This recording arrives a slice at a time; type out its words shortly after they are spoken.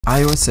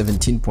iOS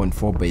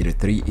 17.4 Beta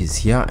 3 is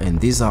here, and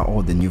these are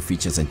all the new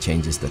features and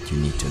changes that you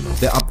need to know.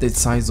 The update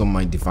size on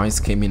my device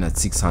came in at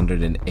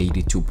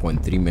 682.3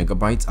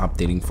 megabytes,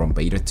 updating from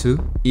Beta 2.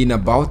 In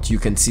About, you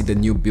can see the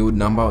new build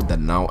number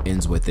that now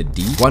ends with a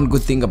D. One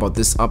good thing about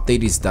this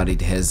update is that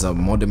it has a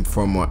modem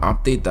firmware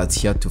update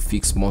that's here to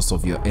fix most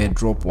of your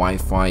AirDrop,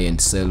 Wi-Fi, and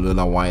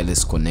cellular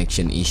wireless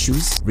connection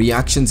issues.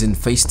 Reactions in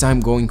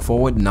FaceTime going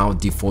forward now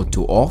default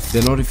to off. The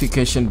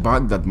notification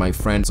bug that my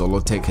friend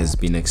Zolotech has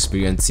been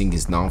experiencing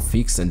is now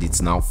fixed, and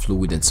it's now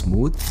fluid and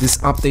smooth. This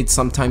update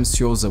sometimes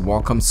shows a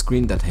welcome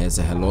screen that has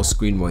a hello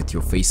screen with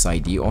your Face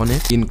ID on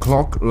it. In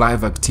Clock,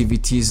 live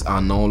activities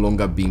are no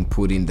longer being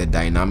put in the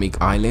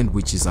dynamic island,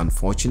 which is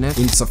unfortunate.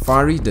 In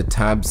Safari, the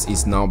tabs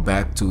is now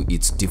back to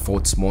its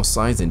default small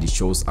size, and it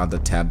shows other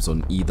tabs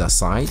on either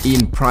side.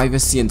 In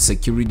privacy and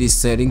security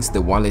settings,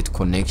 the wallet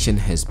connection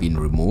has been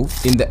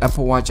removed. In the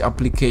Apple Watch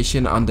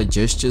application, under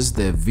gestures,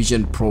 the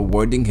Vision Pro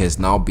wording has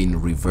now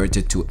been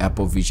reverted to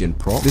Apple Vision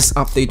Pro. This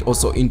update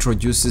also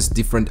introduces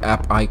different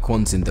app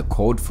icons in the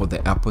code for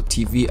the Apple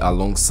TV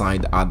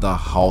alongside other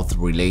health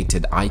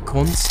related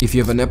icons. If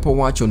you have an Apple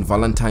Watch on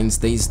Valentine's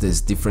Day,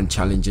 there's different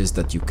challenges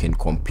that you can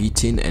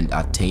compete in and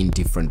attain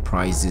different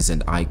prizes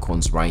and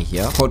icons right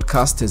here.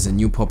 Podcast has a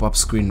new pop-up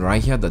screen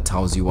right here that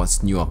tells you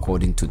what's new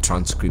according to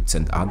transcripts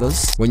and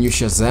others. When you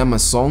Shazam a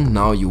song,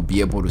 now you'll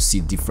be able to see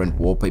different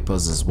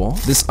wallpapers as well.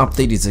 This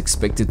update is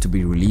expected to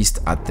be released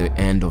at the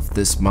end of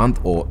this month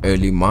or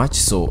early March,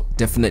 so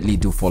definitely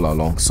do follow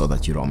along so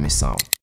that you don't miss out.